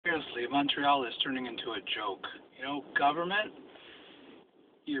Montreal is turning into a joke. You know, government,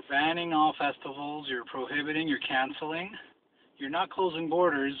 you're banning all festivals, you're prohibiting, you're canceling, you're not closing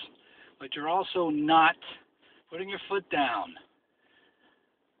borders, but you're also not putting your foot down.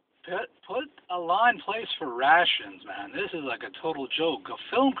 Put a law in place for rations, man. This is like a total joke. A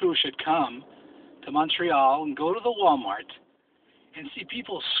film crew should come to Montreal and go to the Walmart and see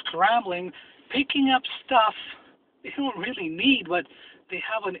people scrambling, picking up stuff they don't really need, but they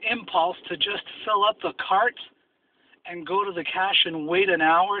have an impulse to just fill up the cart and go to the cash and wait an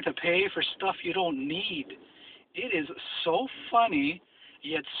hour to pay for stuff you don't need. It is so funny,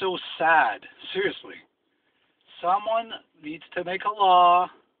 yet so sad. Seriously. Someone needs to make a law.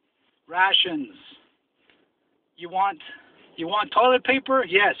 Rations. You want toilet paper?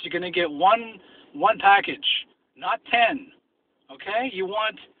 Yes, you're gonna get one package, not 10. Okay? You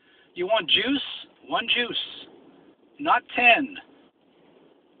want juice? One juice, not 10.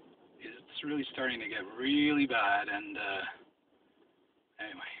 It's really starting to get really bad, and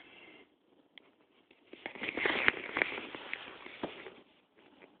anyway.